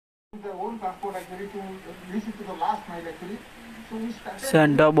their own transport actually to reach it to the last mile actually. So we started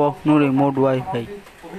center box no remote Wi-Fi.